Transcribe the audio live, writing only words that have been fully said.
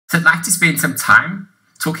So I'd like to spend some time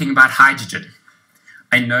talking about hydrogen.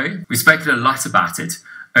 I know we've spoken a lot about it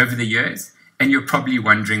over the years, and you're probably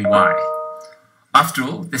wondering why. After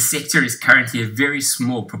all, the sector is currently a very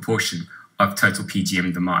small proportion of total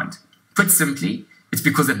PGM demand. Put simply, it's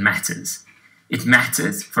because it matters. It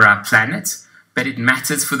matters for our planet, but it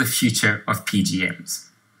matters for the future of PGMs.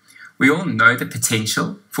 We all know the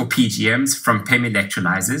potential for PGMs from PEM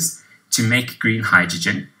electrolyzers to make green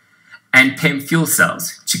hydrogen and PEM fuel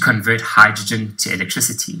cells to convert hydrogen to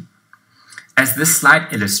electricity. As this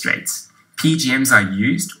slide illustrates, PGMs are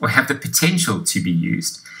used or have the potential to be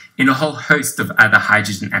used in a whole host of other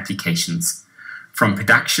hydrogen applications, from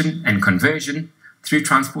production and conversion through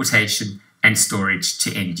transportation and storage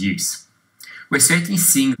to end use. We're certainly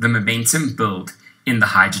seeing the momentum build in the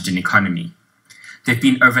hydrogen economy. There have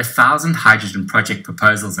been over 1,000 hydrogen project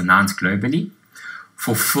proposals announced globally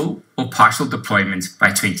for full or partial deployment by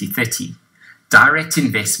 2030. Direct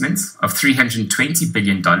investments of $320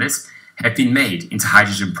 billion have been made into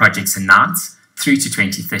hydrogen projects announced through to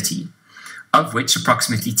 2030, of which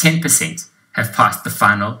approximately 10% have passed the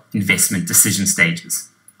final investment decision stages.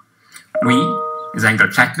 We, as Anglo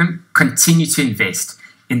Platinum, continue to invest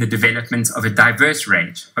in the development of a diverse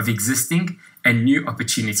range of existing and new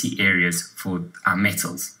opportunity areas for our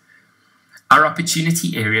metals. Our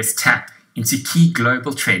opportunity areas tap into key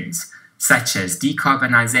global trends such as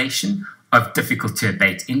decarbonisation of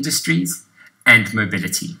difficult-to-abate industries and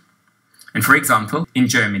mobility. And for example, in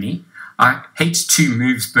Germany, our H2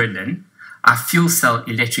 Moves Berlin, our fuel cell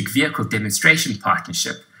electric vehicle demonstration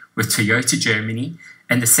partnership with Toyota Germany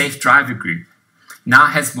and the Safe Driver Group, now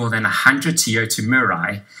has more than 100 Toyota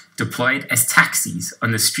Mirai deployed as taxis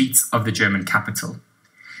on the streets of the German capital.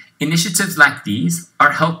 Initiatives like these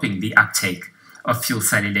are helping the uptake of fuel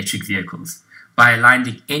cell electric vehicles by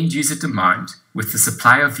aligning end-user demand with the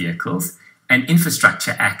supply of vehicles and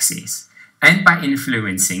infrastructure access, and by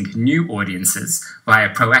influencing new audiences via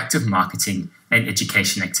proactive marketing and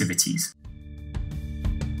education activities.